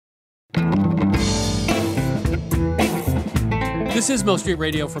This is Mill Street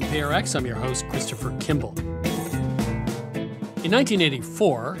Radio from PRX. I'm your host, Christopher Kimball. In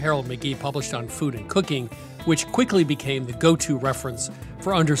 1984, Harold McGee published on food and cooking, which quickly became the go-to reference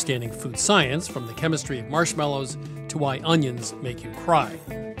for understanding food science, from the chemistry of marshmallows to why onions make you cry.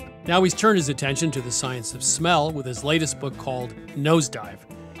 Now he's turned his attention to the science of smell with his latest book called Nosedive.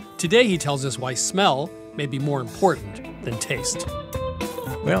 Today he tells us why smell may be more important than taste.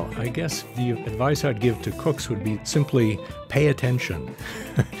 Well, I guess the advice I'd give to cooks would be simply pay attention.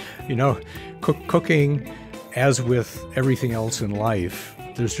 Cooking, as with everything else in life,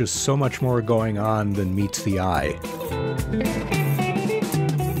 there's just so much more going on than meets the eye.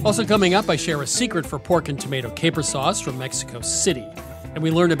 Also coming up, I share a secret for pork and tomato caper sauce from Mexico City. And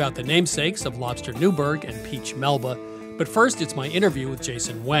we learn about the namesakes of lobster Newburg and peach Melba. But first, it's my interview with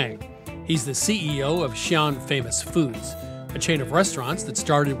Jason Wang. He's the CEO of Xi'an Famous Foods, a chain of restaurants that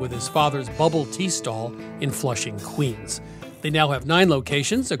started with his father's bubble tea stall in Flushing, Queens. They now have 9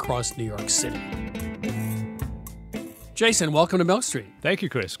 locations across New York City. Jason, welcome to Mill Street. Thank you,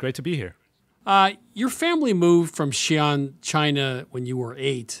 Chris. Great to be here. Your family moved from Xi'an, China, when you were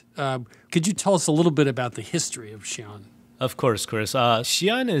 8. Could you tell us a little bit about the history of Xi'an? Of course, Chris.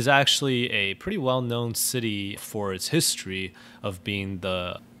 Xi'an is actually a pretty well-known city for its history of being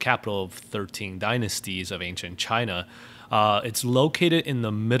the capital of 13 dynasties of ancient China. It's located in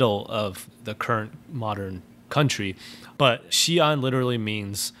the middle of the current modern country, but Xi'an literally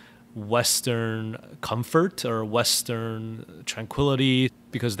means Western comfort or Western tranquility,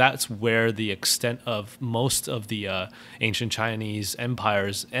 because that's where the extent of most of the ancient Chinese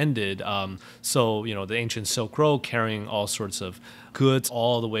empires ended. The ancient Silk Road carrying all sorts of goods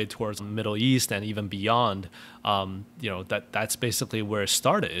all the way towards the Middle East and even beyond. That's basically where it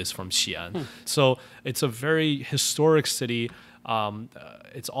started, is from Xi'an. So it's a very historic city.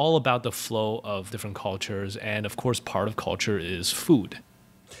 It's all about the flow of different cultures, and of course, part of culture is food.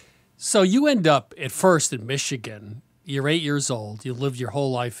 So you end up at first in Michigan. You're 8 years old. You lived your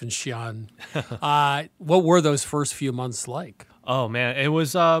whole life in Xi'an. What were those first few months like? Oh, man. It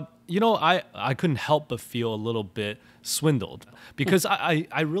was, I couldn't help but feel a little bit swindled, because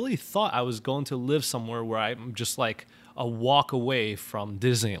I really thought I was going to live somewhere where I'm just like a walk away from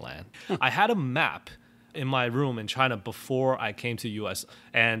Disneyland. I had a map in my room in China before I came to U.S.,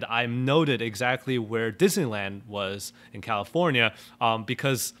 and I noted exactly where Disneyland was in California,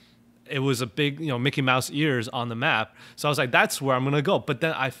 because it was a big, Mickey Mouse ears on the map. So I was like, that's where I'm going to go. But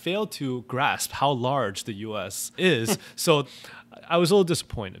then I failed to grasp how large the U.S. is. So I was a little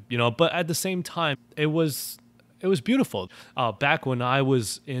disappointed, but at the same time, it was beautiful. Back when I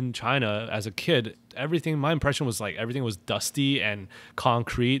was in China as a kid, my impression was like everything was dusty and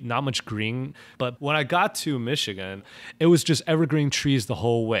concrete, not much green. But when I got to Michigan, it was just evergreen trees the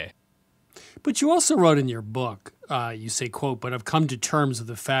whole way. But you also wrote in your book, you say, quote, "But I've come to terms with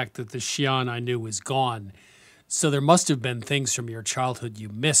the fact that the Xi'an I knew is gone. So there must have been things from your childhood you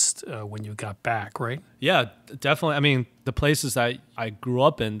missed when you got back," right? Yeah, definitely. I mean, the places that I grew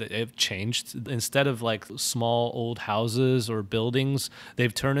up in, they've changed. Instead of like small old houses or buildings,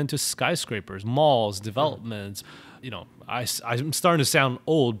 they've turned into skyscrapers, malls, developments. I'm starting to sound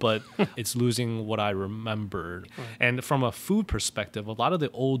old, but it's losing what I remembered. Right. And from a food perspective, a lot of the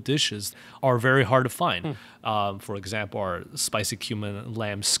old dishes are very hard to find. For example, our spicy cumin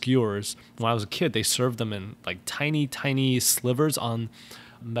lamb skewers. When I was a kid, they served them in like tiny, tiny slivers on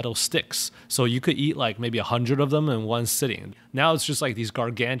metal sticks. So you could eat like maybe 100 of them in one sitting. Now it's just like these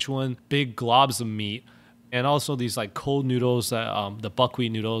gargantuan, big globs of meat. And also these like cold noodles, the buckwheat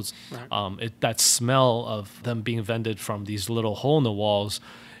noodles, right. That smell of them being vended from these little hole in the walls,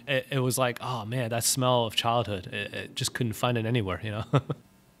 it was like, oh man, that smell of childhood. It just couldn't find it anywhere,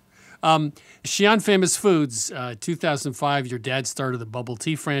 Xi'an Famous Foods, 2005, your dad started the bubble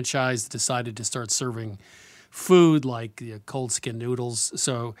tea franchise, decided to start serving food like cold skin noodles.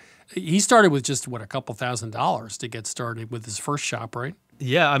 So he started with just, a couple $1,000s to get started with his first shop, right?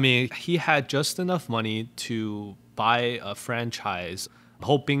 Yeah, I mean, he had just enough money to buy a franchise,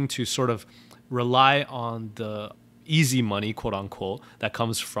 hoping to sort of rely on the easy money, quote unquote, that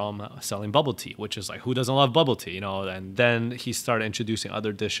comes from selling bubble tea, which is like, who doesn't love bubble tea, And then he started introducing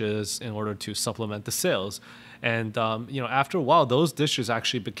other dishes in order to supplement the sales. And, after a while, those dishes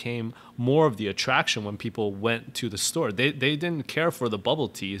actually became more of the attraction when people went to the store. They didn't care for the bubble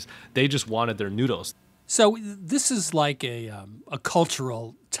teas. They just wanted their noodles. So this is like a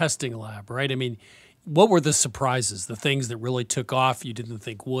cultural testing lab, right? I mean, what were the surprises, the things that really took off you didn't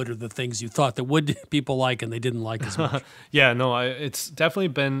think would, or the things you thought that would people like and they didn't like as much? Yeah, no, it's definitely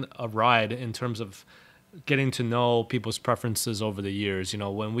been a ride in terms of getting to know people's preferences over the years.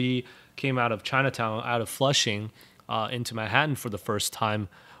 When we came out of Chinatown, out of Flushing, into Manhattan for the first time,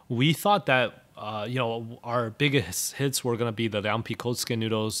 we thought that our biggest hits were going to be the Liangpi cold skin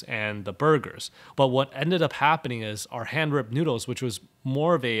noodles and the burgers. But what ended up happening is our hand-ripped noodles, which was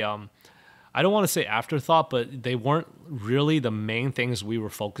more of a I don't want to say afterthought, but they weren't really the main things we were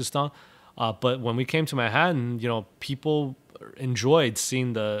focused on. But when we came to Manhattan, people enjoyed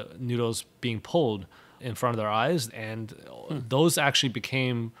seeing the noodles being pulled in front of their eyes, and those actually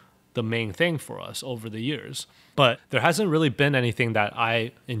became the main thing for us over the years. But there hasn't really been anything that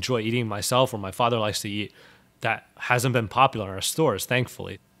I enjoy eating myself or my father likes to eat that hasn't been popular in our stores,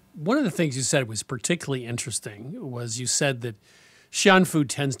 thankfully. One of the things you said was particularly interesting was you said that Xi'an food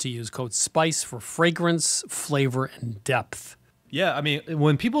tends to use, quote, spice for fragrance, flavor, and depth. Yeah, I mean,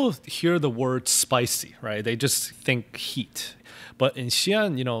 when people hear the word spicy, right, they just think heat. But in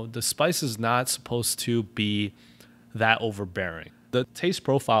Xi'an, the spice is not supposed to be that overbearing. The taste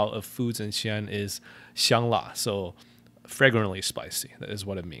profile of foods in Xi'an is 香辣, so fragrantly spicy, that is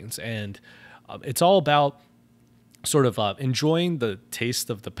what it means. And it's all about sort of enjoying the taste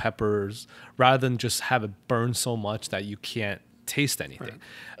of the peppers rather than just have it burn so much that you can't taste anything.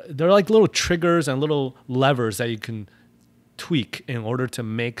 Right. They're like little triggers and little levers that you can tweak in order to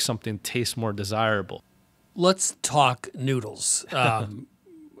make something taste more desirable. Let's talk noodles.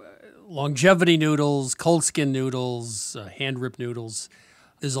 Longevity noodles, cold skin noodles, hand-ripped noodles.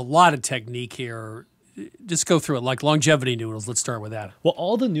 There's a lot of technique here. Just go through it. Like longevity noodles, let's start with that. Well,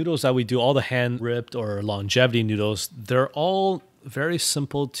 all the noodles that we do, all the hand-ripped or longevity noodles, they're all very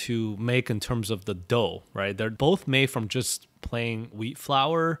simple to make in terms of the dough, right? They're both made from just plain wheat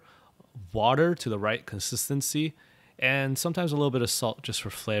flour, water to the right consistency, and sometimes a little bit of salt just for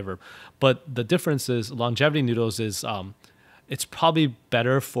flavor. But the difference is longevity noodles is it's probably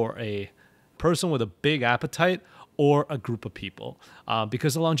better for a person with a big appetite or a group of people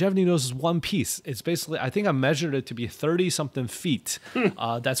because the longevity noodles is one piece. It's basically, I think I measured it to be 30-something feet.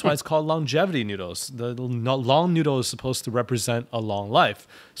 That's why it's called longevity noodles. The long noodle is supposed to represent a long life.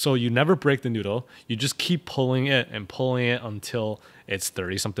 So you never break the noodle. You just keep pulling it and pulling it until it's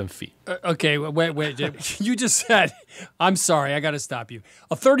 30-something feet. Okay, wait. You just said, I'm sorry, I got to stop you.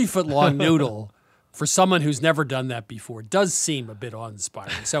 A 30-foot long noodle for someone who's never done that before does seem a bit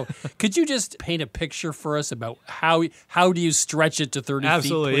awe-inspiring. So could you just paint a picture for us about how do you stretch it to 30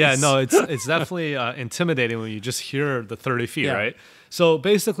 Absolutely, feet, yeah. please? No, it's definitely intimidating when you just hear the 30 feet, right? So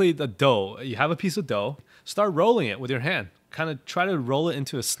basically the dough, you have a piece of dough, start rolling it with your hand. Kind of try to roll it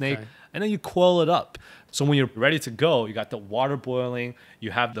into a snake, and then you coil it up. So when you're ready to go, you got the water boiling,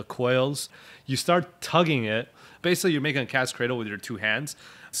 you have the coils, you start tugging it. Basically, you're making a cat's cradle with your two hands.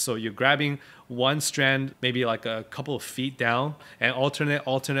 So you're grabbing one strand, maybe like a couple of feet down, and alternate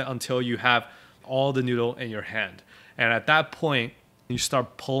until you have all the noodle in your hand. And at that point, you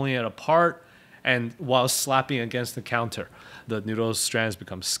start pulling it apart, and while slapping against the counter, the noodle strands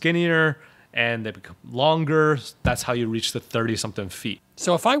become skinnier and they become longer. That's how you reach the 30-something feet.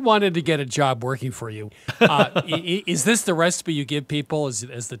 So if I wanted to get a job working for you, is this the recipe you give people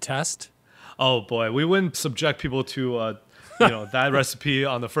as the test? Oh boy, we wouldn't subject people to that recipe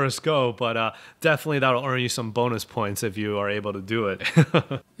on the first go, but definitely that'll earn you some bonus points if you are able to do it.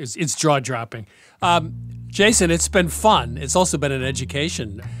 It's jaw-dropping. Jason, it's been fun. It's also been an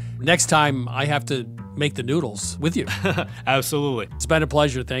education. Next time, I have to make the noodles with you. Absolutely. It's been a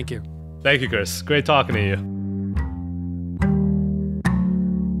pleasure. Thank you. Thank you, Chris. Great talking to you.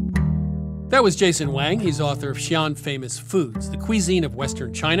 That was Jason Wang. He's author of Xi'an Famous Foods, the cuisine of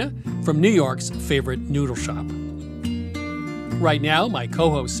Western China, from New York's favorite noodle shop. Right now, my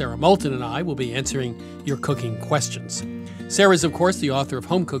co-host Sarah Moulton and I will be answering your cooking questions. Sarah is, of course, the author of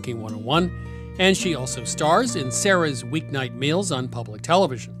Home Cooking 101, and she also stars in Sarah's Weeknight Meals on public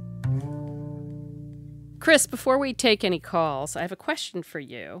television. Chris, before we take any calls, I have a question for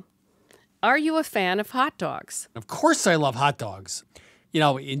you. Are you a fan of hot dogs? Of course I love hot dogs.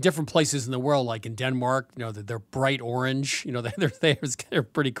 In different places in the world, like in Denmark, they're bright orange. They're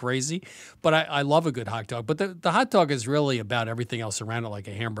pretty crazy. But I love a good hot dog. But the hot dog is really about everything else around it, like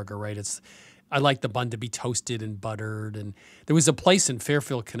a hamburger, right? I like the bun to be toasted and buttered. And there was a place in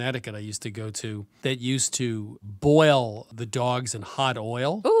Fairfield, Connecticut I used to go to that used to boil the dogs in hot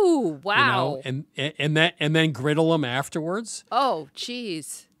oil. Ooh, wow. And then griddle them afterwards. Oh,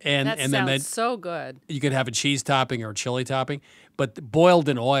 geez. That sounds so good. You could have a cheese topping or a chili topping. But boiled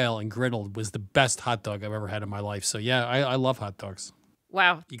in oil and griddled was the best hot dog I've ever had in my life. So, yeah, I love hot dogs.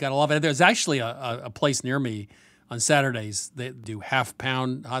 Wow. You got to love it. There's actually a place near me on Saturdays that do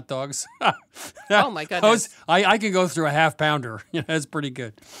half-pound hot dogs. Oh, my goodness. I can go through a half-pounder. That's pretty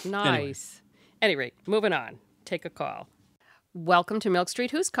good. Nice. Anyway, moving on. Take a call. Welcome to Milk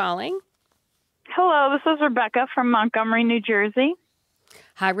Street. Who's calling? Hello, this is Rebecca from Montgomery, New Jersey.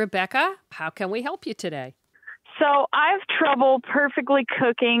 Hi, Rebecca. How can we help you today? So I have trouble perfectly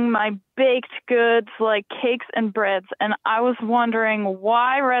cooking my baked goods like cakes and breads, and I was wondering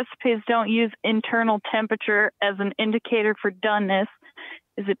why recipes don't use internal temperature as an indicator for doneness.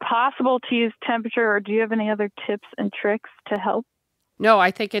 Is it possible to use temperature, or do you have any other tips and tricks to help? No,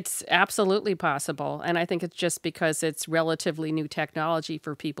 I think it's absolutely possible, and I think it's just because it's relatively new technology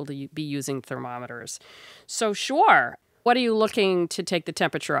for people to be using thermometers. So sure. What are you looking to take the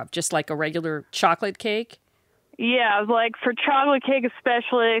temperature of? Just like a regular chocolate cake? Yeah, like for chocolate cake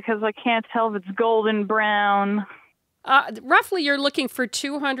especially, because I can't tell if it's golden brown. Roughly, you're looking for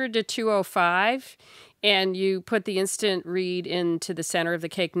 200 to 205, and you put the instant read into the center of the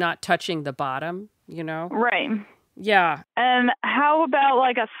cake, not touching the bottom, you know? Right. Yeah. And how about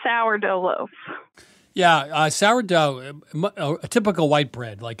like a sourdough loaf? Yeah, sourdough, a typical white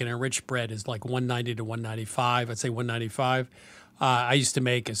bread, like an enriched bread, is like 190 to 195. I'd say 195. I used to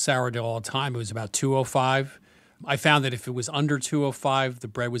make a sourdough all the time. It was about 205. I found that if it was under 205, the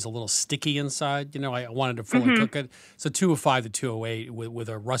bread was a little sticky inside. You know, I wanted to fully cook it. So 205 to 208 with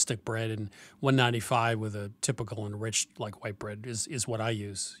a rustic bread, and 195 with a typical enriched like white bread is what I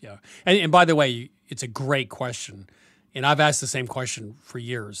use. Yeah. And by the way, it's a great question. And I've asked the same question for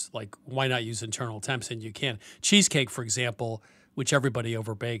years, like, why not use internal temps? And you can. Cheesecake, for example, which everybody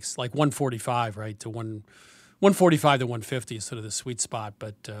overbakes, like 145, right, to 145 to 150 is sort of the sweet spot.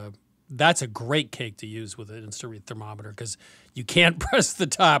 But that's a great cake to use with an instant read thermometer because you can't press the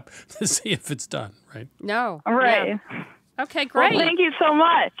top to see if it's done, right? No. Right. Yeah. Okay, great. Well, thank you so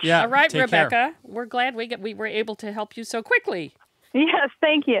much. Yeah. All right, Rebecca. Care. We're glad we were able to help you so quickly. Yes,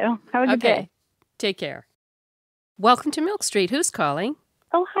 thank you. Have a good day. Take care. Welcome to Milk Street. Who's calling?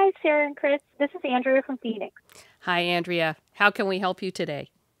 Oh, hi, Sarah and Chris. This is Andrea from Phoenix. Hi, Andrea. How can we help you today?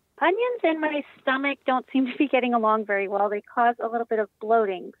 Onions in my stomach don't seem to be getting along very well. They cause a little bit of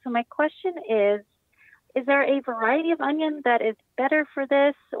bloating. So my question is there a variety of onion that is better for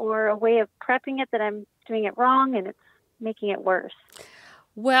this, or a way of prepping it that I'm doing it wrong and it's making it worse?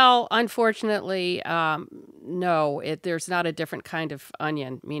 Well, unfortunately, no. There's not a different kind of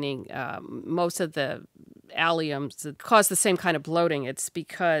onion, meaning most of the alliums that cause the same kind of bloating, it's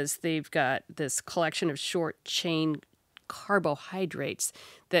because they've got this collection of short-chain carbohydrates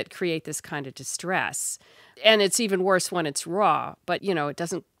that create this kind of distress. And it's even worse when it's raw, but, you know, it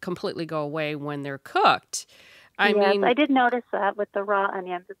doesn't completely go away when they're cooked. I mean, I did notice that with the raw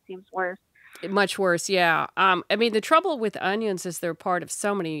onions. It seems worse. Much worse, yeah. I mean, the trouble with onions is they're part of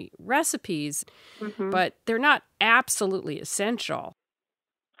so many recipes, but they're not absolutely essential.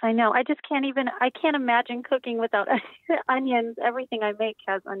 I know. I can't imagine cooking without onions. Everything I make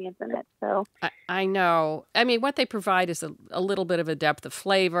has onions in it. So I know. I mean, what they provide is a little bit of a depth of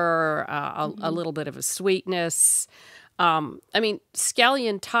flavor, a little bit of a sweetness. I mean,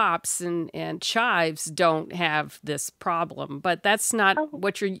 scallion tops and chives don't have this problem, but that's not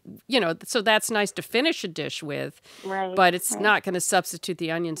what so that's nice to finish a dish with, right, but it's not going to substitute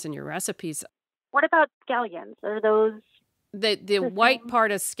the onions in your recipes. What about scallions? Are those... The white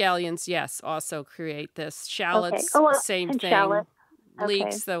part of scallions, yes, also create this. Shallots, same thing. Shallot.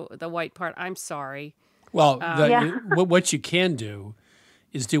 Leeks the white part. I'm sorry. Well, what you can do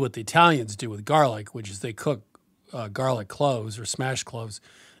is do what the Italians do with garlic, which is they cook garlic cloves or smashed cloves,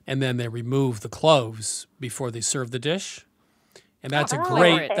 and then they remove the cloves before they serve the dish. And that's a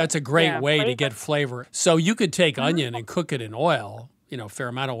great way to get flavor. So you could take onion and cook it in oil, a fair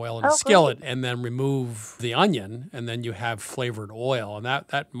amount of oil in a skillet, and then remove the onion, and then you have flavored oil. And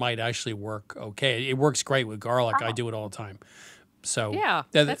that might actually work okay. It works great with garlic. I do it all the time. So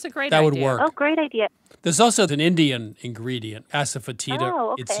that's a great idea. That would work. Oh, great idea. There's also an Indian ingredient,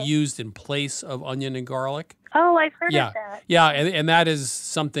 asafoetida. It's used in place of onion and garlic. Oh, I've heard of that. Yeah, and that is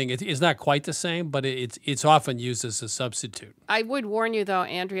something, it's not quite the same, but it's often used as a substitute. I would warn you, though,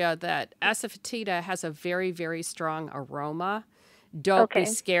 Andrea, that asafoetida has a very, very strong aroma. Don't be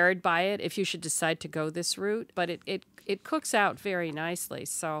scared by it if you should decide to go this route, but it cooks out very nicely.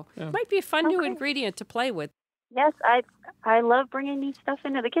 So it might be a fun new ingredient to play with. Yes, I love bringing new stuff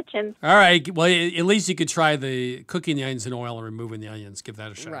into the kitchen. All right. Well, at least you could try the cooking the onions in oil and removing the onions. Give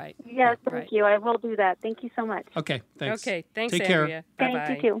that a shot. Right. Yes, thank you. I will do that. Thank you so much. Okay, thanks. Okay, thanks, Take Andrea. care. Bye-bye.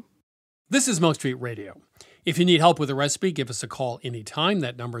 Thank you, too. This is Milk Street Radio. If you need help with a recipe, give us a call anytime.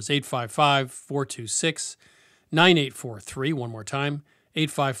 That number is 855-426-9843. One more time,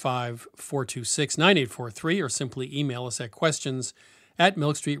 855-426-9843, or simply email us at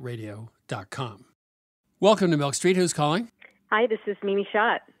questions@milkstreetradio.com. Welcome to Milk Street. Who's calling? Hi, this is Mimi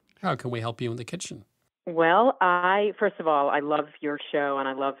Schott. How can we help you in the kitchen? Well, first of all, I love your show and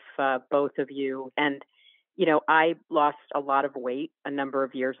I love both of you. And, I lost a lot of weight a number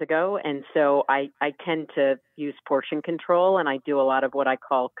of years ago. And so I tend to use portion control, and I do a lot of what I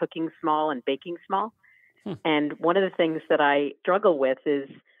call cooking small and baking small. And one of the things that I struggle with is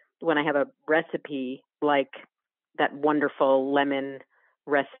when I have a recipe like that wonderful lemon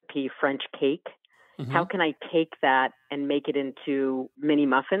recipe French cake. How can I take that and make it into mini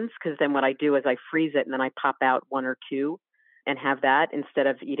muffins? Because then what I do is I freeze it and then I pop out one or two and have that instead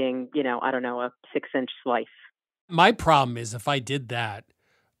of eating, a 6-inch slice. My problem is if I did that,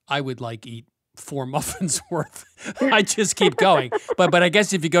 I would eat 4 muffins worth. I just keep going. But I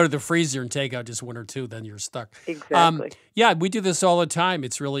guess if you go to the freezer and take out just one or two, then you're stuck. Exactly. Yeah, we do this all the time.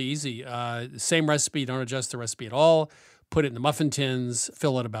 It's really easy. Same recipe, don't adjust the recipe at all. Put it in the muffin tins,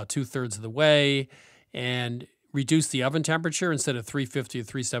 fill it about 2/3 of the way, and reduce the oven temperature instead of 350 to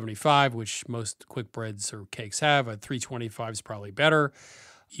 375, which most quick breads or cakes have. At 325 is probably better.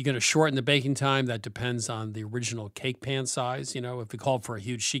 You're going to shorten the baking time. That depends on the original cake pan size. If we called for a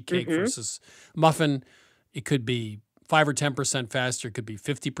huge sheet cake versus muffin, it could be 5 or 10% faster. It could be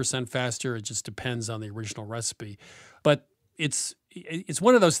 50% faster. It just depends on the original recipe. But it's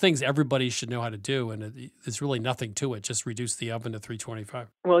one of those things everybody should know how to do, and there's really nothing to it. Just reduce the oven to 325.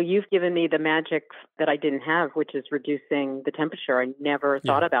 Well, you've given me the magic that I didn't have, which is reducing the temperature. I never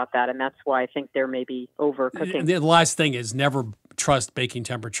thought about that, and that's why I think there may be overcooking. The last thing is never trust baking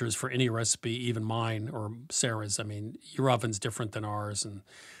temperatures for any recipe, even mine or Sarah's. I mean, your oven's different than ours, and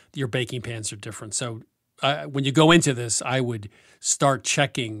your baking pans are different. So when you go into this, I would start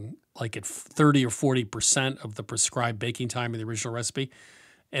checking at 30 or 40% of the prescribed baking time in the original recipe,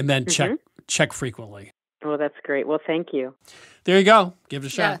 and then check frequently. Well, that's great. Well, thank you. There you go. Give it a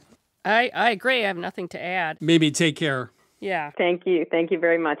shot. Yeah, I agree. I have nothing to add. Maybe take care. Yeah. Thank you. Thank you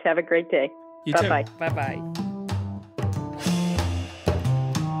very much. Have a great day. You Bye-bye. too. Bye-bye.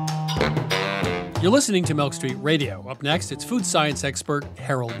 You're listening to Milk Street Radio. Up next, it's food science expert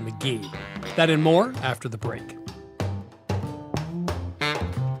Harold McGee. That and more after the break.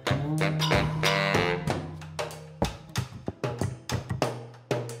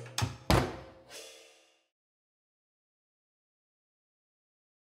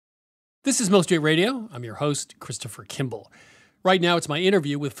 This is Milk Street Radio. I'm your host, Christopher Kimball. Right now, it's my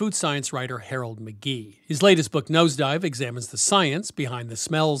interview with food science writer Harold McGee. His latest book, Nosedive, examines the science behind the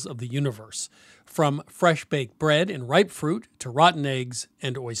smells of the universe, from fresh baked bread and ripe fruit to rotten eggs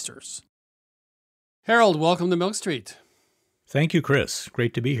and oysters. Harold, welcome to Milk Street. Thank you, Chris.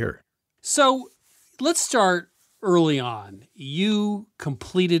 Great to be here. So let's start early on. You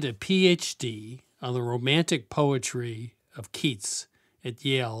completed a PhD on the romantic poetry of Keats at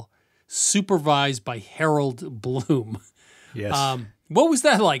Yale, supervised by Harold Bloom. Yes. What was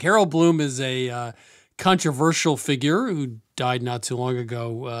that like? Harold Bloom is a controversial figure who died not too long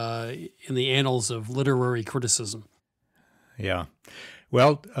ago in the annals of literary criticism. Yeah.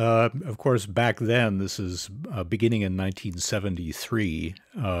 Well, of course, back then, this is beginning in 1973,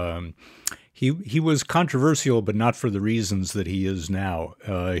 he was controversial, but not for the reasons that he is now.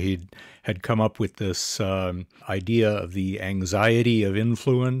 He had come up with this idea of the anxiety of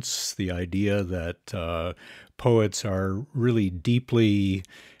influence, the idea that poets are really deeply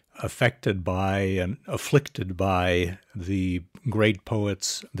affected by and afflicted by the great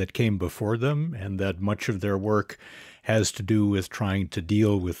poets that came before them, and that much of their work has to do with trying to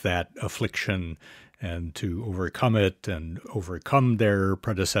deal with that affliction and to overcome it and overcome their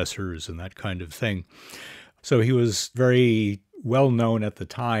predecessors and that kind of thing. So he was very well known at the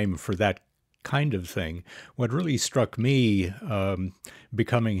time for that kind of thing. What really struck me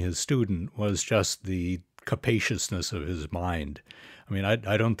becoming his student was just the capaciousness of his mind. I mean,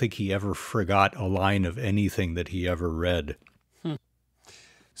 I don't think he ever forgot a line of anything that he ever read.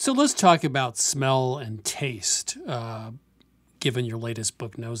 So let's talk about smell and taste, given your latest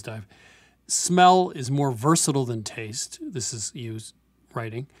book, Nosedive. Smell is more versatile than taste. This is you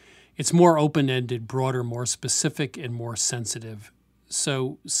writing. It's more open-ended, broader, more specific, and more sensitive.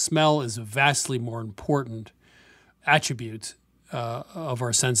 So smell is a vastly more important attribute of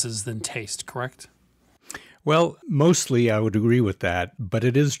our senses than taste, correct? Well, mostly I would agree with that, but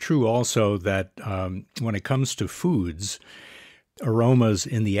it is true also that when it comes to foods, aromas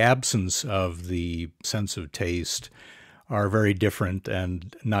in the absence of the sense of taste are very different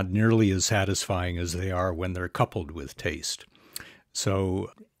and not nearly as satisfying as they are when they're coupled with taste.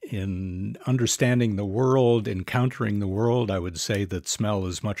 So in understanding the world, encountering the world, I would say that smell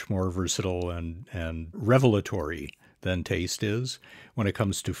is much more versatile and revelatory than taste is. When it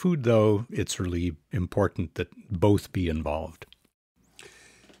comes to food, though, it's really important that both be involved.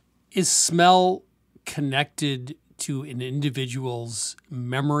 Is smell connected to an individual's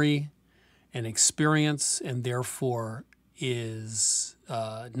memory and experience, and therefore is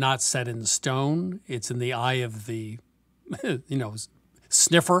not set in stone. It's in the eye of the,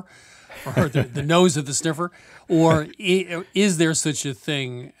 sniffer, or the nose of the sniffer? Or is there such a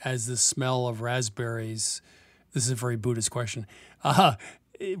thing as the smell of raspberries? This is a very Buddhist question,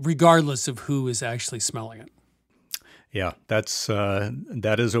 regardless of who is actually smelling it. Yeah,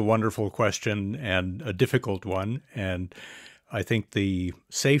 that is a wonderful question and a difficult one. And I think the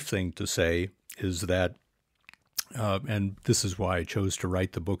safe thing to say is that, and this is why I chose to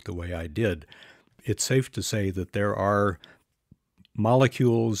write the book the way I did, it's safe to say that there are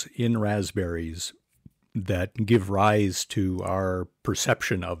molecules in raspberries that give rise to our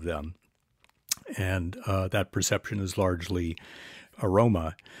perception of them. And that perception is largely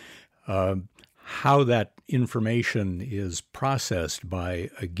aroma. How that information is processed by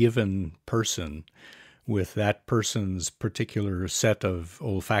a given person with that person's particular set of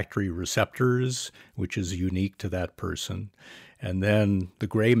olfactory receptors, which is unique to that person, and then the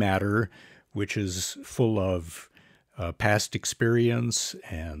gray matter, which is full of past experience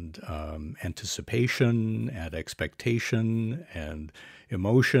and anticipation and expectation and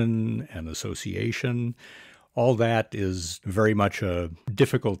emotion and association. All that is very much a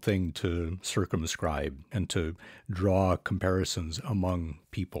difficult thing to circumscribe and to draw comparisons among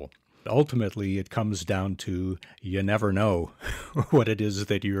people. Ultimately, it comes down to you never know what it is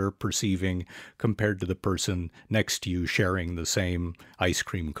that you're perceiving compared to the person next to you sharing the same ice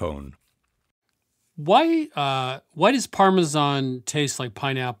cream cone. Why does Parmesan taste like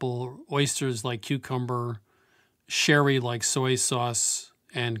pineapple, oysters like cucumber, sherry like soy sauce,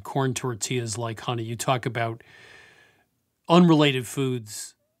 and corn tortillas like honey? You talk about unrelated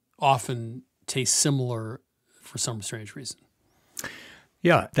foods often taste similar for some strange reason.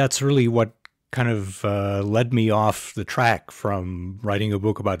 Yeah, that's really what kind of led me off the track from writing a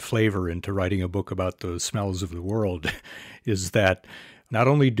book about flavor into writing a book about the smells of the world, is that not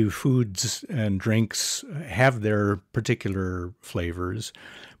only do foods and drinks have their particular flavors,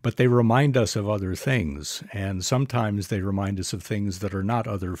 but they remind us of other things. And sometimes they remind us of things that are not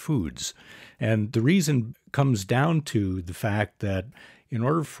other foods. And the reason comes down to the fact that in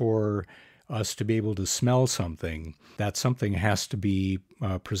order for us to be able to smell something, that something has to be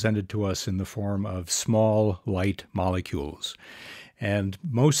presented to us in the form of small, light molecules. And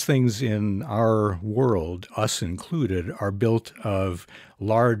most things in our world, us included, are built of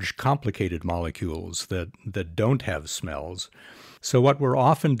large, complicated molecules that don't have smells. So what we're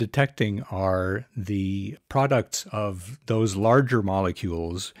often detecting are the products of those larger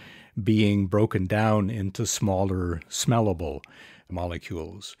molecules being broken down into smaller, smellable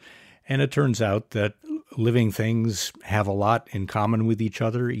molecules. And it turns out that living things have a lot in common with each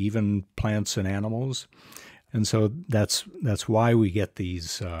other, even plants and animals. And so that's why we get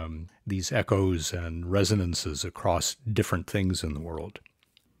these echoes and resonances across different things in the world.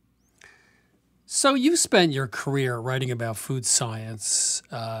 So you spent your career writing about food science.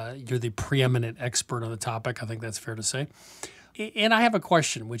 You're the preeminent expert on the topic. I think that's fair to say. And I have a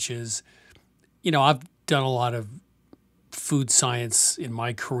question, which is, I've done a lot of food science in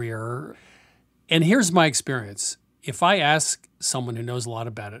my career. And here's my experience. If I ask someone who knows a lot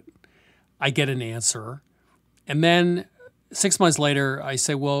about it, I get an answer. And then 6 months later, I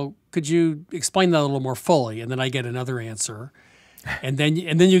say, well, could you explain that a little more fully? And then I get another answer. And then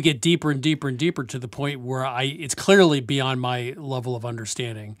you get deeper and deeper and deeper to the point where it's clearly beyond my level of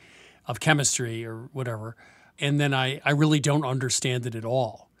understanding of chemistry or whatever. And then I really don't understand it at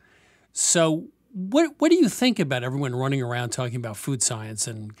all. So what do you think about everyone running around talking about food science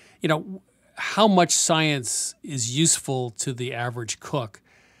and, how much science is useful to the average cook?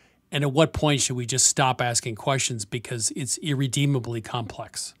 And at what point should we just stop asking questions because it's irredeemably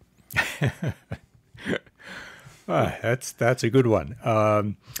complex? That's a good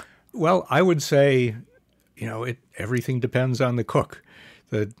one. Well, I would say, everything depends on the cook.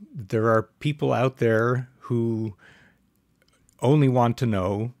 That there are people out there who only want to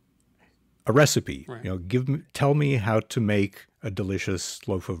know a recipe. Right. Tell me how to make a delicious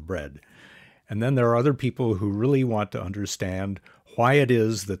loaf of bread. And then there are other people who really want to understand why it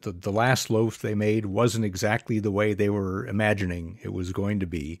is that the last loaf they made wasn't exactly the way they were imagining it was going to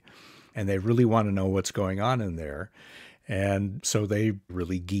be. And they really want to know what's going on in there. And so they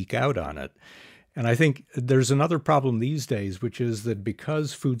really geek out on it. And I think there's another problem these days, which is that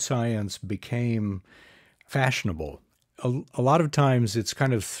because food science became fashionable, a lot of times it's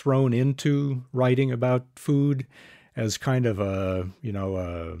kind of thrown into writing about food as kind of a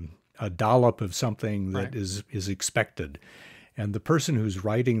dollop of something that is expected. And the person who's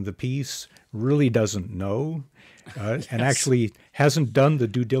writing the piece really doesn't know and actually hasn't done the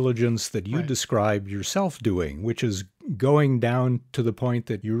due diligence that you describe yourself doing, which is going down to the point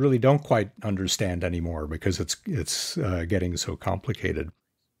that you really don't quite understand anymore because it's getting so complicated.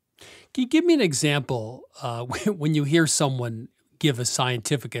 Can you give me an example when you hear someone give a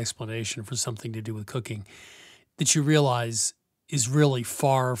scientific explanation for something to do with cooking that you realize is really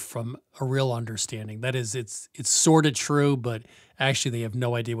far from a real understanding? That is, it's sort of true, but actually they have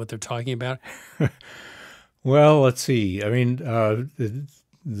no idea what they're talking about. Well, let's see. I mean,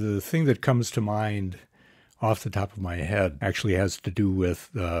 the thing that comes to mind off the top of my head actually has to do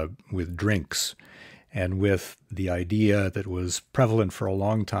with drinks and with the idea that was prevalent for a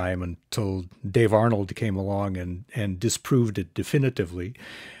long time until Dave Arnold came along and disproved it definitively,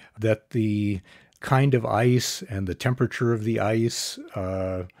 that the kind of ice and the temperature of the ice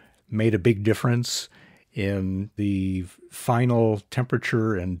made a big difference in the final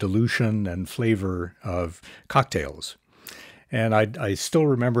temperature and dilution and flavor of cocktails. And I still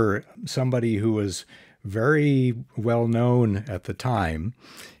remember somebody who was very well known at the time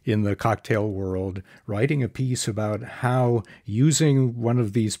in the cocktail world writing a piece about how using one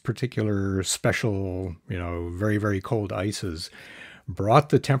of these particular special, very, very cold ices brought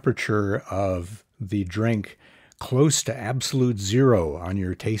the temperature of the drink close to absolute zero on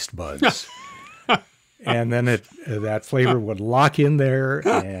your taste buds. And then that flavor would lock in there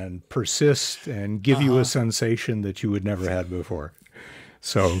and persist and give you a sensation that you would never had before.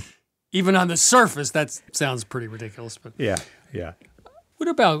 So, even on the surface, that sounds pretty ridiculous. But yeah. What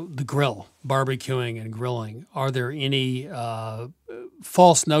about the grill, barbecuing and grilling? Are there any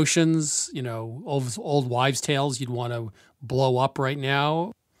false notions, old wives' tales you'd want to blow up right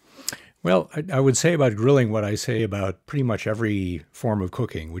now? Well, I would say about grilling what I say about pretty much every form of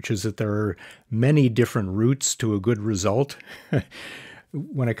cooking, which is that there are many different routes to a good result.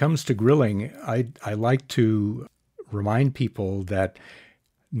 When it comes to grilling, I like to remind people that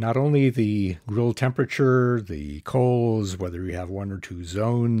not only the grill temperature, the coals, whether you have one or two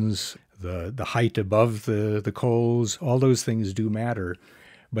zones, the height above the coals, all those things do matter,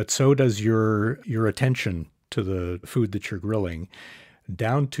 but so does your attention to the food that you're grilling,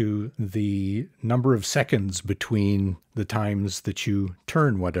 down to the number of seconds between the times that you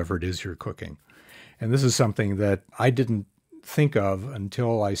turn whatever it is you're cooking. And this is something that I didn't think of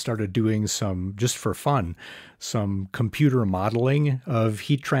until I started doing just for fun, some computer modeling of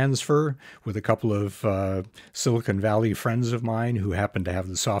heat transfer with a couple of Silicon Valley friends of mine who happened to have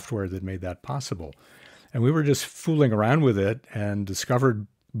the software that made that possible. And we were just fooling around with it and discovered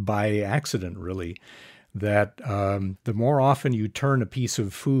by accident, really, that the more often you turn a piece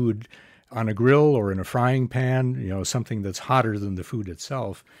of food on a grill or in a frying pan, something that's hotter than the food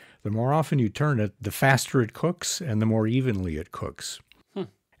itself, the more often you turn it, the faster it cooks and the more evenly it cooks.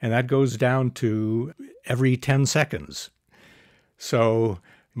 And that goes down to every 10 seconds. So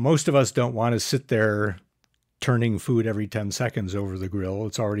most of us don't want to sit there turning food every 10 seconds over the grill.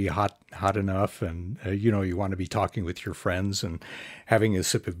 It's already hot enough, and you want to be talking with your friends and having a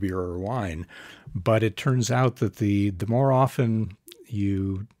sip of beer or wine. But it turns out that the more often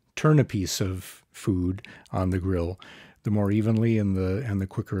you turn a piece of food on the grill, the more evenly and the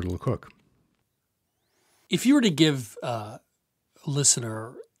quicker it'll cook. If you were to give a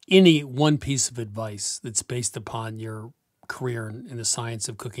listener any one piece of advice that's based upon your career in the science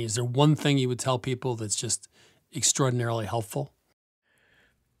of cooking, is there one thing you would tell people that's just extraordinarily helpful?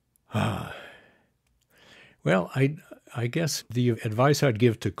 Well, I guess the advice I'd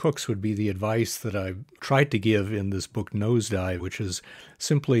give to cooks would be the advice that I've tried to give in this book, Nosedive, which is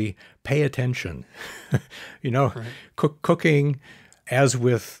simply pay attention. Right. Cooking, as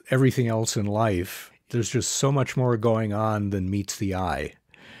with everything else in life, there's just so much more going on than meets the eye.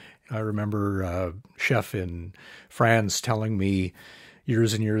 I remember a chef in France telling me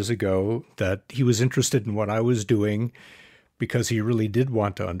years and years ago that he was interested in what I was doing because he really did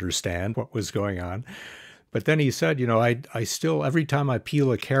want to understand what was going on. But then he said, I still, every time I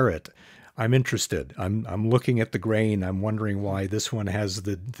peel a carrot, I'm interested. I'm looking at the grain. I'm wondering why this one has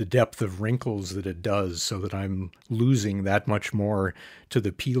the depth of wrinkles that it does, so that I'm losing that much more to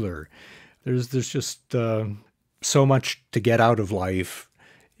the peeler. There's just so much to get out of life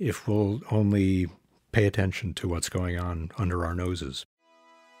if we'll only pay attention to what's going on under our noses.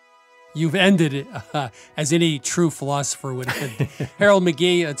 You've ended it as any true philosopher would end. Harold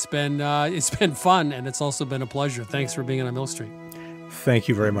McGee, it's been fun, and it's also been a pleasure. Thanks for being on Mill Street. Thank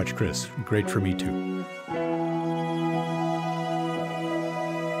you very much, Chris. Great for me too.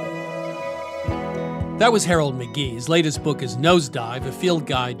 That was Harold McGee. His latest book is Nosedive, a field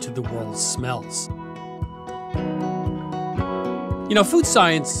guide to the world's smells. You know, food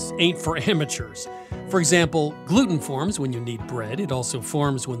science ain't for amateurs. For example, gluten forms when you knead bread. It also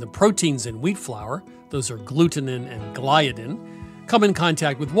forms when the proteins in wheat flour, those are glutenin and gliadin, come in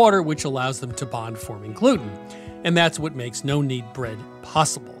contact with water, which allows them to bond, forming gluten. And that's what makes no-knead bread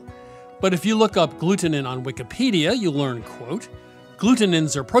possible. But if you look up glutenin on Wikipedia, you'll learn, quote,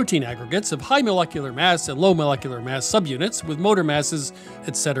 glutenins are protein aggregates of high molecular mass and low molecular mass subunits with motor masses,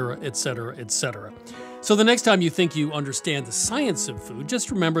 etc., etc., etc. So the next time you think you understand the science of food, just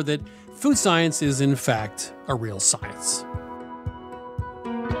remember that food science is, in fact, a real science.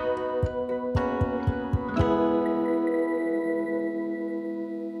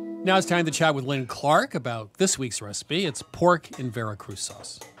 Now it's time to chat with Lynn Clark about this week's recipe. It's pork in Veracruz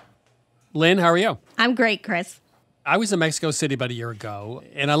sauce. Lynn, how are you? I'm great, Chris. I was in Mexico City about a year ago,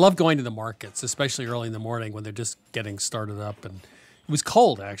 and I love going to the markets, especially early in the morning when they're just getting started up. And it was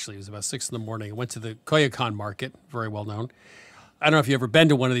cold, actually. It was about 6 in the morning. I went to the Coyoacan market, very well known. I don't know if you've ever been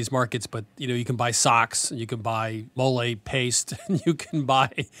to one of these markets, but you can buy socks, and you can buy mole paste, and you can buy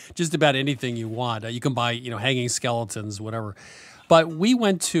just about anything you want. You can buy, hanging skeletons, whatever. But we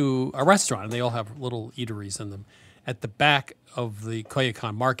went to a restaurant, and they all have little eateries in them, at the back of the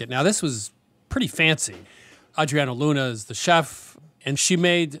Coyoacan market. Now, this was pretty fancy. Adriana Luna is the chef, and she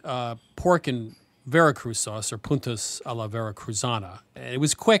made pork in Veracruz sauce, or puntas a la Veracruzana. And it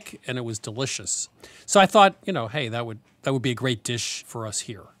was quick, and it was delicious. So I thought, hey, that would be a great dish for us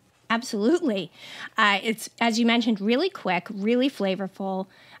here. Absolutely. It's, as you mentioned, really quick, really flavorful.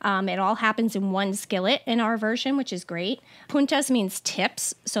 It all happens in one skillet in our version, which is great. Puntas means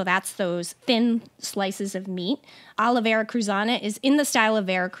tips, so that's those thin slices of meat. A la Veracruzana is in the style of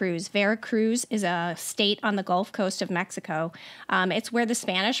Veracruz. Veracruz is a state on the Gulf Coast of Mexico. It's where the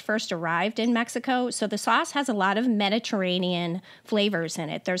Spanish first arrived in Mexico, so the sauce has a lot of Mediterranean flavors in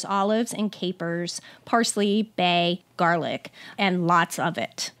it. There's olives and capers, parsley, bay, garlic, and lots of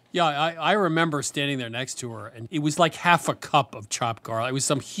it. Yeah, I remember standing there next to her, and it was like half a cup of chopped garlic. It was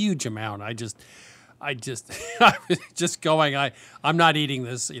some huge amount. I was just going, I'm not eating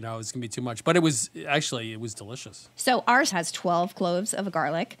this, it's going to be too much. But it was delicious. So ours has 12 cloves of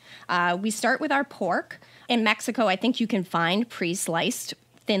garlic. We start with our pork. In Mexico, I think you can find pre-sliced,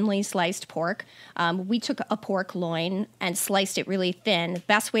 thinly sliced pork. We took a pork loin and sliced it really thin.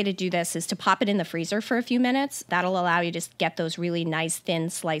 Best way to do this is to pop it in the freezer for a few minutes. That'll allow you to get those really nice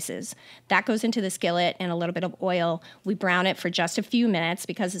thin slices. That goes into the skillet and a little bit of oil. We brown it for just a few minutes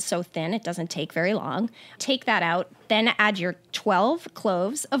because it's so thin, it doesn't take very long. Take that out, then add your 12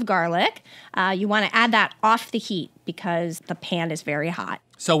 cloves of garlic. You want to add that off the heat because the pan is very hot.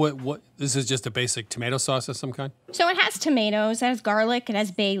 So what? This is just a basic tomato sauce of some kind? So it has tomatoes, it has garlic, it has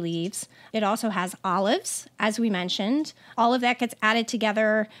bay leaves. It also has olives, as we mentioned. All of that gets added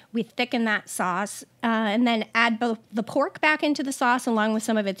together. We thicken that sauce and then add both the pork back into the sauce along with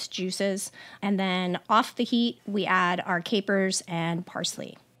some of its juices. And then off the heat, we add our capers and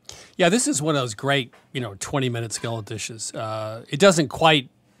parsley. Yeah, this is one of those great, 20-minute skillet dishes. It doesn't quite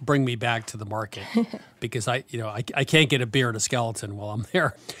bring me back to the market because I can't get a beer at a skeleton while I'm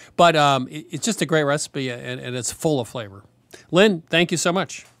there. But it's just a great recipe, and it's full of flavor. Lynn, thank you so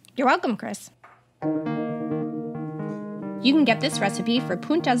much. You're welcome, Chris. You can get this recipe for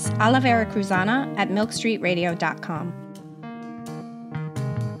puntas a la Veracruzana at milkstreetradio.com.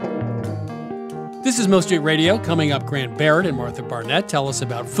 This is Milk Street Radio. Coming up, Barrett and Martha Barnette tell us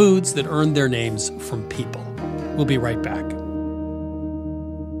about foods that earned their names from people. We'll be right back.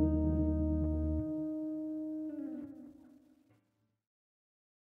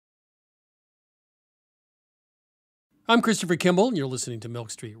 I'm Christopher Kimball, and you're listening to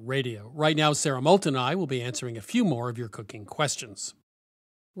Milk Street Radio. Right now, Sarah Moulton and I will be answering a few more of your cooking questions.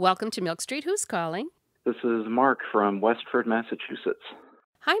 Welcome to Milk Street. Who's calling? This is Mark from Westford, Massachusetts.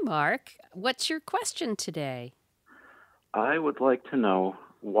 Hi, Mark. What's your question today? I would like to know,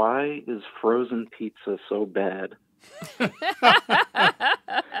 why is frozen pizza so bad? Is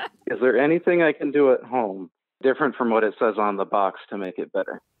there anything I can do at home different from what it says on the box to make it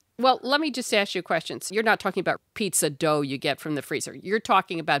better? Well, let me just ask you a question. So you're not talking about pizza dough you get from the freezer. You're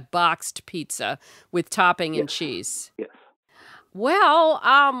talking about boxed pizza with topping and cheese. Yes.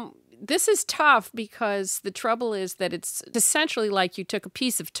 Well, this is tough because the trouble is that it's essentially like you took a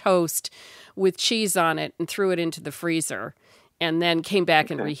piece of toast with cheese on it and threw it into the freezer and then came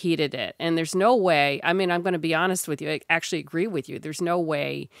back and reheated it. And there's no way, I'm going to be honest with you, I actually agree with you. There's no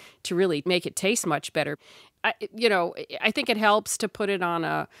way to really make it taste much better. I think it helps to put it on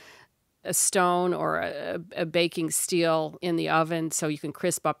a stone or a baking steel in the oven so you can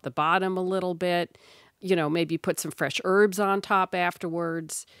crisp up the bottom a little bit. Maybe put some fresh herbs on top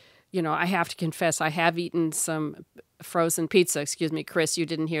afterwards. I have to confess, I have eaten some frozen pizza. Excuse me, Chris, you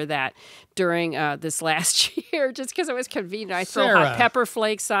didn't hear that during this last year, just because it was convenient. I throw hot pepper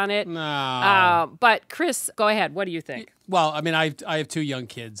flakes on it. No. But Chris, go ahead. What do you think? Well, I mean, I have 2 young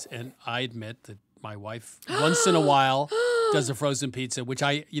kids, and I admit that my wife once in a while does a frozen pizza, which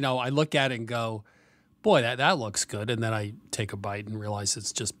I look at it and go, boy, that looks good. And then I take a bite and realize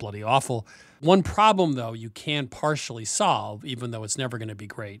it's just bloody awful. One problem, though, you can partially solve, even though it's never going to be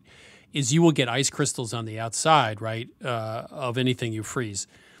great, is you will get ice crystals on the outside, right, of anything you freeze.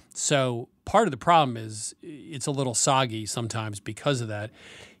 So part of the problem is it's a little soggy sometimes because of that.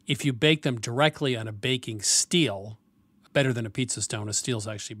 If you bake them directly on a baking steel, better than a pizza stone, a steel's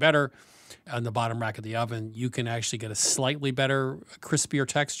actually better, on the bottom rack of the oven, you can actually get a slightly better, crispier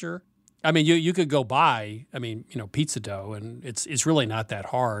texture. I mean, you could go buy, pizza dough, and it's really not that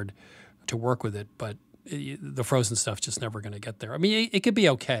hard to work with it, but the frozen stuff's just never going to get there. I mean, it could be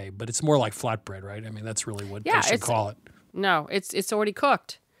okay, but it's more like flatbread, right? I mean, that's really what they should call it. No, it's already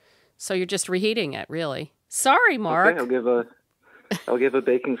cooked, so you're just reheating it, really. Sorry, Mark. Okay, I'll give a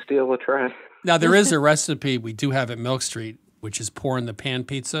baking steel a try. Now, there is a recipe we do have at Milk Street, which is pour in the pan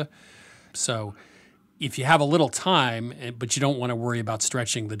pizza. So if you have a little time, but you don't want to worry about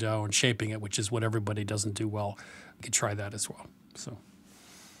stretching the dough and shaping it, which is what everybody doesn't do well, you could try that as well. So,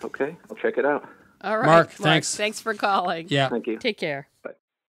 okay, I'll check it out. All right, Mark, thanks. Thanks for calling. Yeah. Thank you. Take care. Bye.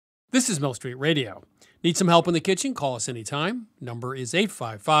 This is Milk Street Radio. Need some help in the kitchen? Call us anytime. Number is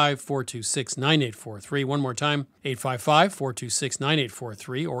 855-426-9843. One more time,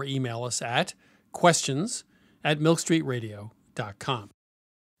 855-426-9843, or email us at questions@milkstreetradio.com.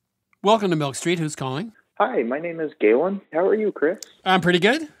 Welcome to Milk Street. Who's calling? Hi, my name is Galen. How are you, Chris? I'm pretty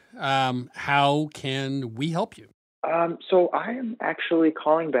good. How can we help you? So I am actually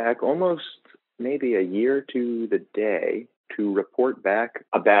calling back almost maybe a year to the day to report back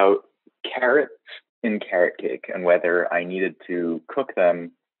about carrots in carrot cake and whether I needed to cook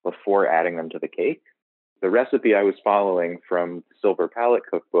them before adding them to the cake. The recipe I was following from the Silver Palette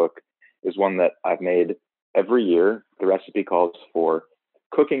cookbook is one that I've made every year. The recipe calls for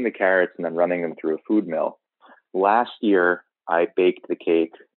cooking the carrots and then running them through a food mill. Last year, I baked the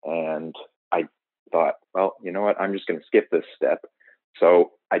cake and I thought, well, you know what? I'm just going to skip this step.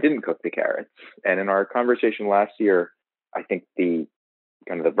 So I didn't cook the carrots. And in our conversation last year, I think the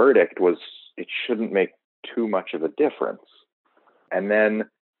verdict was it shouldn't make too much of a difference. And then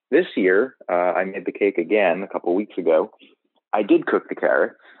this year, I made the cake again a couple weeks ago. I did cook the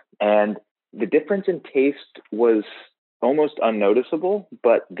carrots, and the difference in taste was almost unnoticeable,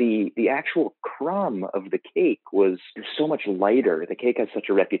 but the actual crumb of the cake was so much lighter. The cake has such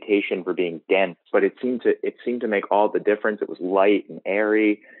a reputation for being dense, but it seemed to make all the difference. It was light and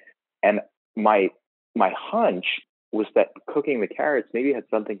airy, and my hunch was that cooking the carrots maybe had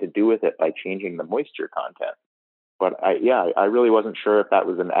something to do with it by changing the moisture content. But I really wasn't sure if that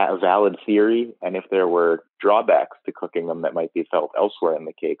was a valid theory and if there were drawbacks to cooking them that might be felt elsewhere in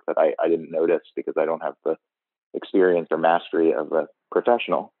the cake that I didn't notice because I don't have the experience or mastery of a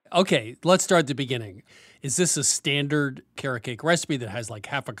professional. Okay, let's start at the beginning. Is this a standard carrot cake recipe that has like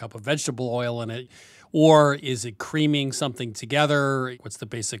half a cup of vegetable oil in it? Or is it creaming something together? What's the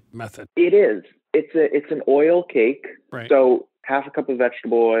basic method? It is. It's an oil cake. Right. So half a cup of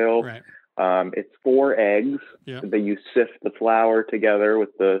vegetable oil. Right. It's 4 eggs. Yeah. That you sift the flour together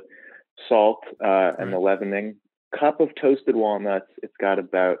with the salt and the leavening. Cup of toasted walnuts. It's got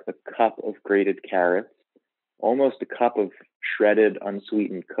about a cup of grated carrots, almost a cup of shredded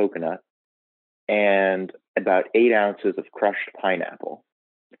unsweetened coconut, and about 8 ounces of crushed pineapple.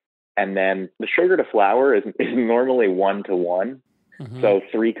 And then the sugar to flour is normally 1 to 1. Mm-hmm. So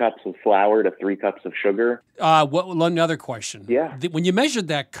 3 cups of flour to 3 cups of sugar. Another question. Yeah. When you measured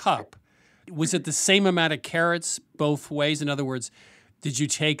that cup, was it the same amount of carrots both ways? In other words, did you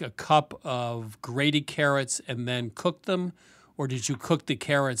take a cup of grated carrots and then cook them? Or did you cook the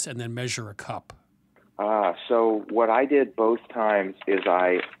carrots and then measure a cup? So what I did both times is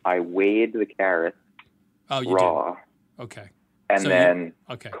I weighed the carrots raw. Did. Okay. And then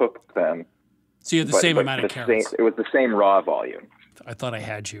cooked them. So you had the same amount of carrots. It was the same raw volume. I thought I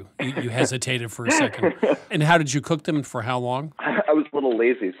had you. You hesitated for a second. And how did you cook them and for how long? I was a little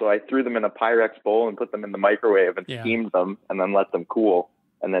lazy, so I threw them in a Pyrex bowl and put them in the microwave and steamed them and then let them cool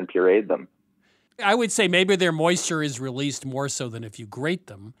and then pureed them. I would say maybe their moisture is released more so than if you grate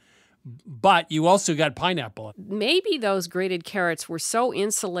them. But you also got pineapple. Maybe those grated carrots were so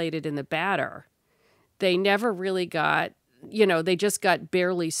insulated in the batter, they never really got, they just got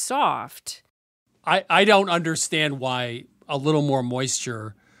barely soft. I don't understand why a little more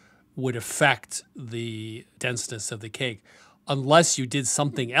moisture would affect the denseness of the cake. unless you did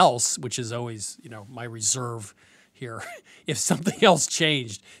something else, which is always, my reserve here. If something else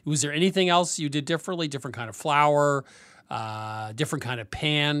changed, was there anything else you did differently? Different kind of flour, different kind of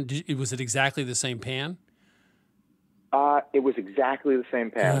pan? Was it exactly the same pan? It was exactly the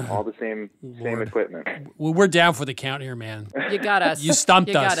same pan, all the same equipment. Well, we're down for the count here, man. You got us. You stumped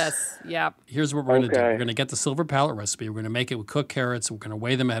us. You got us. Yeah. Here's what we're going to do. We're going to get the silver palette recipe. We're going to make it with cooked carrots. We're going to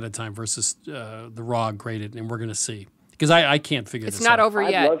weigh them ahead of time versus the raw grated, and we're going to see. Because I can't figure this out. It's not over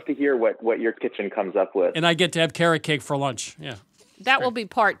yet. I'd love to hear what your kitchen comes up with. And I get to have carrot cake for lunch. Yeah. That will be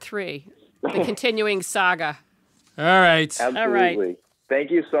part 3, the continuing saga. All right. Absolutely. All right. Thank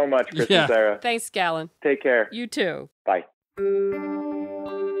you so much, Chris and Sarah. Thanks, Gallon. Take care. You too. Bye.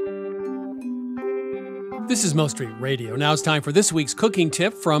 This is Milk Street Radio. Now it's time for this week's cooking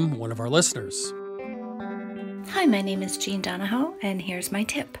tip from one of our listeners. Hi, my name is Jean Donahoe, and here's my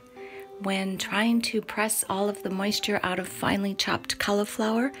tip. When trying to press all of the moisture out of finely chopped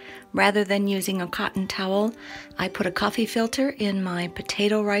cauliflower, rather than using a cotton towel, I put a coffee filter in my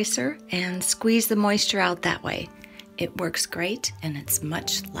potato ricer and squeeze the moisture out that way. It works great, and it's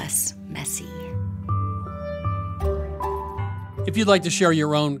much less messy. If you'd like to share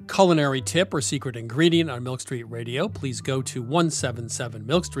your own culinary tip or secret ingredient on Milk Street Radio, please go to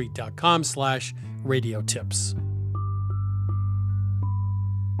 177milkstreet.com/radio tips.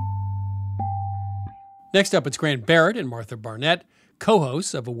 Next up, it's Grant Barrett and Martha Barnette,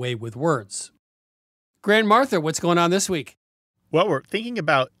 co-hosts of A Way with Words. Grant and Martha, what's going on this week? Well, we're thinking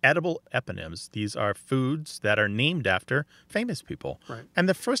about edible eponyms. These are foods that are named after famous people. Right. And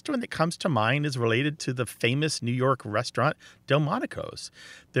the first one that comes to mind is related to the famous New York restaurant Delmonico's.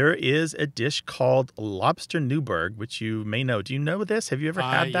 There is a dish called lobster Newburg, which you may know. Do you know this? Have you ever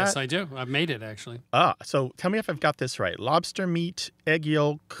had that? Yes, I do. I've made it, actually. So tell me if I've got this right. Lobster meat, egg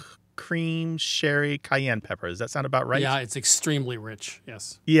yolk, cream, sherry, cayenne pepper. Does that sound about right? Yeah, it's extremely rich,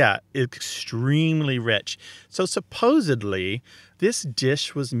 yes. Yeah, extremely rich. So supposedly, this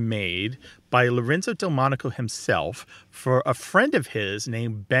dish was made by Lorenzo Delmonico himself for a friend of his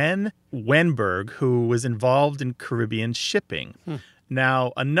named Ben Wenberg, who was involved in Caribbean shipping.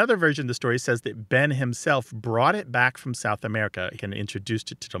 Now, another version of the story says that Ben himself brought it back from South America and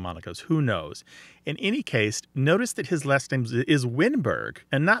introduced it to Delmonico's. Who knows? In any case, notice that his last name is Wenberg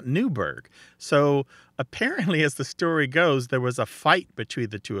and not Newburg. So apparently, as the story goes, there was a fight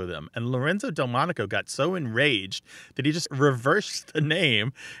between the two of them. And Lorenzo Delmonico got so enraged that he just reversed the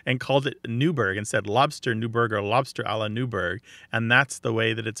name and called it Newburg and said lobster Newburg or lobster a la Newburg. And that's the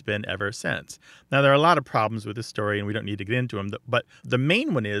way that it's been ever since. Now, there are a lot of problems with this story, and we don't need to get into them. But the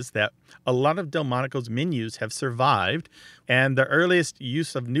main one is that a lot of Delmonico's menus have survived. And the earliest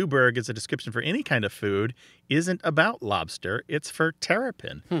use of Newburg as a description for any kind of food isn't about lobster. It's for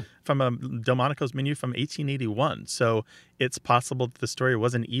terrapin from a Delmonico's menu from 1881. So it's possible that the story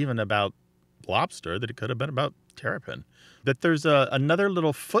wasn't even about lobster, that it could have been about terrapin. That there's another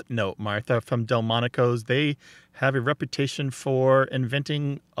little footnote, Martha, from Delmonico's. They have a reputation for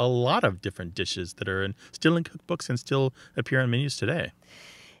inventing a lot of different dishes that are still in cookbooks and still appear on menus today.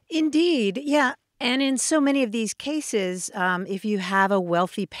 Indeed, yeah. And in so many of these cases, if you have a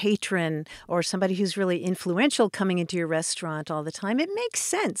wealthy patron or somebody who's really influential coming into your restaurant all the time, it makes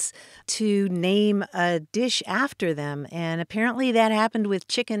sense to name a dish after them. And apparently that happened with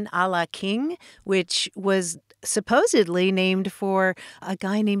chicken a la king, which was supposedly named for a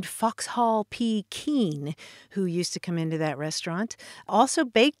guy named Foxhall P. Keene, who used to come into that restaurant. Also,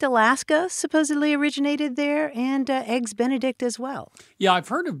 baked Alaska supposedly originated there, and Eggs Benedict as well. Yeah, I've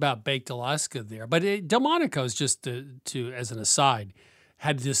heard about baked Alaska there, but Delmonico's, just to as an aside,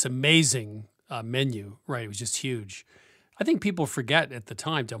 had this amazing menu. Right, it was just huge. I think people forget at the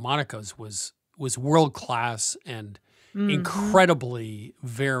time Delmonico's was world class and incredibly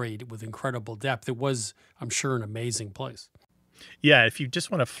varied with incredible depth. It was, I'm sure, an amazing place. Yeah, if you just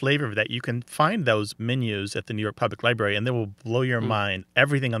want a flavor of that, you can find those menus at the New York Public Library, and they will blow your mind.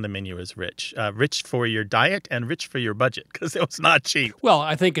 Everything on the menu is rich. Rich for your diet and rich for your budget, because it was not cheap. Well,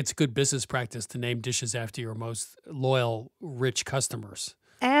 I think it's good business practice to name dishes after your most loyal, rich customers.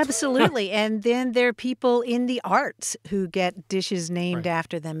 Absolutely. And then there are people in the arts who get dishes named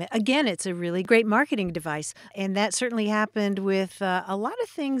after them. Again, it's a really great marketing device. And that certainly happened with a lot of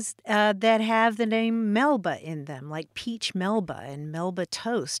things that have the name Melba in them, like Peach Melba and Melba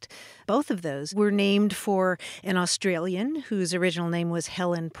Toast. Both of those were named for an Australian whose original name was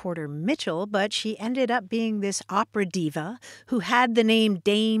Helen Porter Mitchell, but she ended up being this opera diva who had the name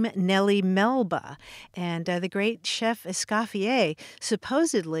Dame Nellie Melba. And the great chef Escoffier supposedly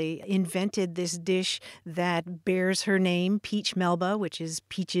supposedly invented this dish that bears her name, peach melba, which is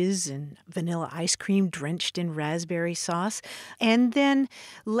peaches and vanilla ice cream drenched in raspberry sauce. And then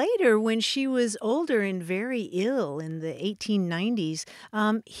later, when she was older and very ill in the 1890s,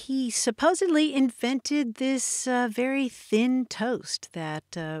 he supposedly invented this very thin toast that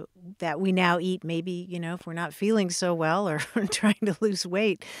we now eat, maybe, if we're not feeling so well or trying to lose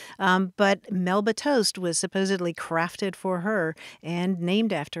weight. But Melba toast was supposedly crafted for her and named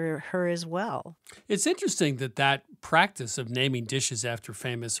after her as well. It's interesting that practice of naming dishes after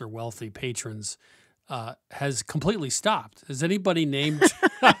famous or wealthy patrons has completely stopped. Has anybody named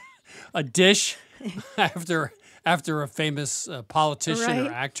a dish after a famous politician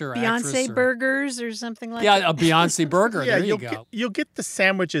or actor or actress? Beyonce burgers or something like that? Yeah, a Beyonce burger. Yeah, there you go. You'll get the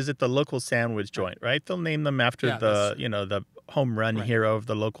sandwiches at the local sandwich joint, right? They'll name them after the home run hero of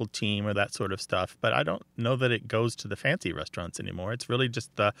the local team or that sort of stuff. But I don't know that it goes to the fancy restaurants anymore. It's really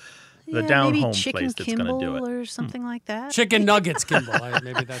just the down-home place that's going to do it. Kimball or something like that. Chicken nuggets, Kimball.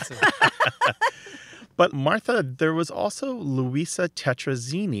 Maybe that's it. But Martha, there was also Luisa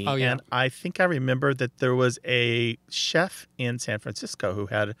Tetrazzini. Oh, yeah. And I think I remember that there was a chef in San Francisco who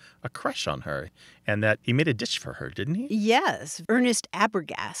had a crush on her and that he made a dish for her, didn't he? Yes. Ernest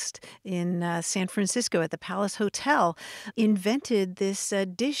Abergast in San Francisco at the Palace Hotel invented this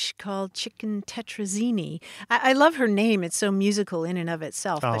dish called chicken tetrazzini. I love her name. It's so musical in and of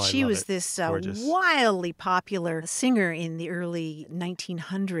itself. But she was this wildly popular singer in the early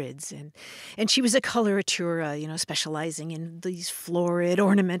 1900s. And she was a coloratura, specializing in these florid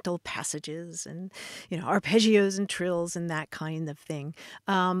ornamental passages and, arpeggios and trills and that kind of thing.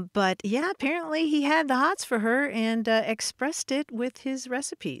 But yeah, apparently he had the hots for her and expressed it with his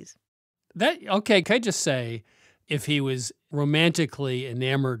recipes. Okay, can I just say, if he was romantically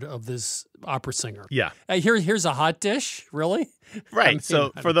enamored of this opera singer? Yeah. Here's a hot dish, really? Right.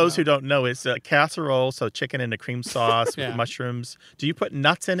 So for those who don't know, it's a casserole, so chicken in a cream sauce with mushrooms. Do you put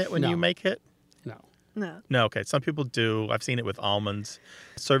nuts in it when you make it? No, okay. Some people do. I've seen it with almonds.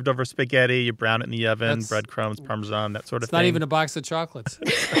 Served over spaghetti, you brown it in the oven, breadcrumbs, Parmesan, that sort of thing. It's not even a box of chocolates.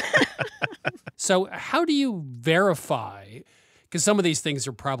 So how do you verify? Because some of these things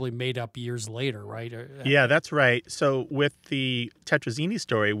are probably made up years later, right? Yeah, that's right. So with the tetrazzini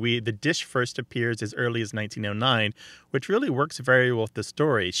story, the dish first appears as early as 1909, which really works very well with the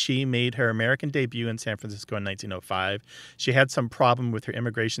story. She made her American debut in San Francisco in 1905. She had some problem with her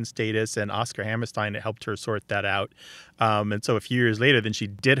immigration status, and Oscar Hammerstein helped her sort that out. And so a few years later, then she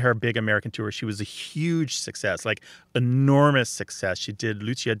did her big American tour. She was a huge success, like enormous success. She did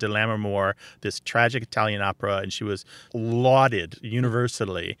Lucia di Lammermoor, this tragic Italian opera, and she was lauded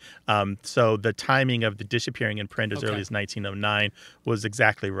universally. So the timing of the dish appearing in print as early as 1909 was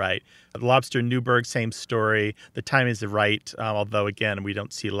exactly right. Lobster Newburg, same story. The timing is right, although, again, we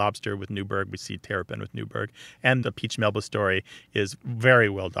don't see lobster with Newburg. We see terrapin with Newburg. And the peach melba story is very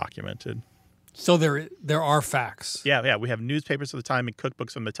well documented. So there are facts. Yeah. We have newspapers of the time and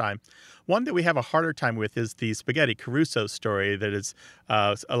cookbooks from the time. One that we have a harder time with is the spaghetti Caruso story. That is,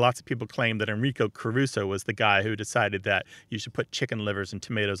 lots of people claim that Enrico Caruso was the guy who decided that you should put chicken livers and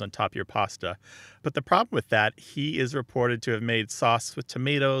tomatoes on top of your pasta. But the problem with that, he is reported to have made sauce with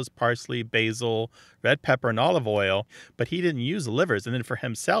tomatoes, parsley, basil, red pepper, and olive oil, but he didn't use the livers. And then for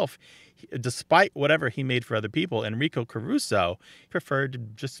himself, despite whatever he made for other people, Enrico Caruso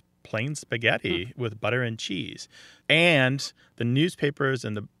preferred just plain spaghetti with butter and cheese. And the newspapers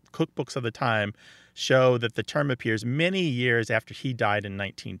and the cookbooks of the time show that the term appears many years after he died in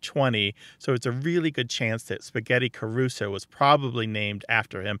 1920. So it's a really good chance that Spaghetti Caruso was probably named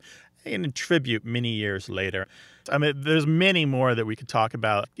after him in tribute many years later. I mean, there's many more that we could talk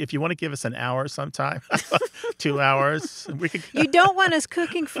about. If you want to give us an hour sometime, 2 hours, we could. You don't want us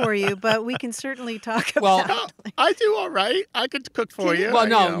cooking for you, but we can certainly talk about it. I do all right. I could cook for you. Well,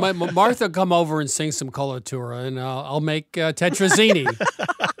 no, Martha, come over and sing some coloratura, and I'll make tetrazzini.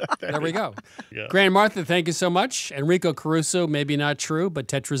 There we go. Yeah. Grant and Martha, thank you so much. Enrico Caruso, maybe not true, but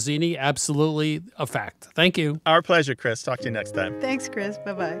tetrazzini, absolutely a fact. Thank you. Our pleasure, Chris. Talk to you next time. Thanks, Chris.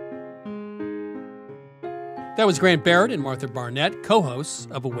 Bye-bye. That was Grant Barrett and Martha Barnette, co-hosts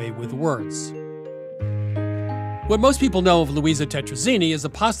of A Way with Words. What most people know of Luisa Tetrazzini is a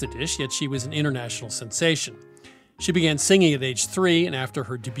pasta dish, yet she was an international sensation. She began singing at age 3, and after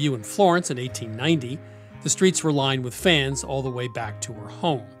her debut in Florence in 1890, the streets were lined with fans all the way back to her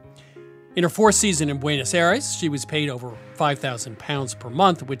home. In her 4th season in Buenos Aires, she was paid over £5,000 per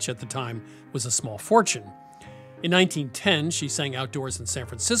month, which at the time was a small fortune. In 1910, she sang outdoors in San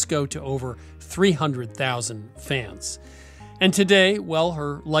Francisco to over 300,000 fans. And today, well,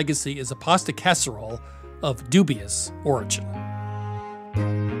 her legacy is a pasta casserole of dubious origin.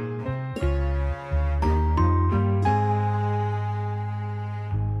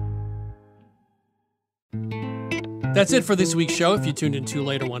 That's it for this week's show. If you tuned in too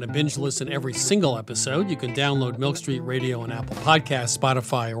late or want to binge listen every single episode, you can download Milk Street Radio on Apple Podcasts,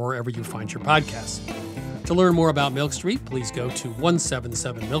 Spotify, or wherever you find your podcasts. To learn more about Milk Street, please go to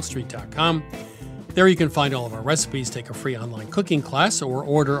 177milkstreet.com. There you can find all of our recipes, take a free online cooking class, or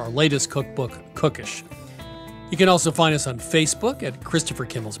order our latest cookbook, Cookish. You can also find us on Facebook at Christopher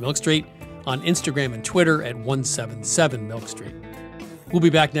Kimball's Milk Street, on Instagram and Twitter at 177Milk Street. We'll be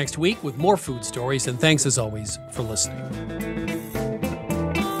back next week with more food stories, and thanks as always for listening.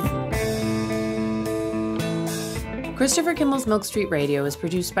 Christopher Kimball's Milk Street Radio is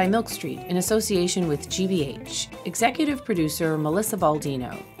produced by Milk Street in association with GBH. Executive producer Melissa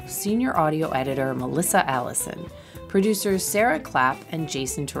Baldino. Senior audio editor Melissa Allison. Producers Sarah Clapp and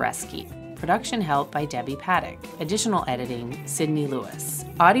Jason Tereski. Production help by Debbie Paddock. Additional editing, Sydney Lewis.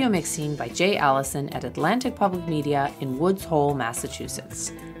 Audio mixing by Jay Allison at Atlantic Public Media in Woods Hole,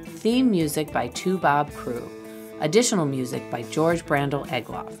 Massachusetts. Theme music by Two Bob Crew. Additional music by George Brandel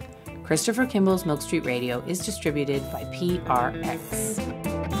Egloff. Christopher Kimball's Milk Street Radio is distributed by PRX.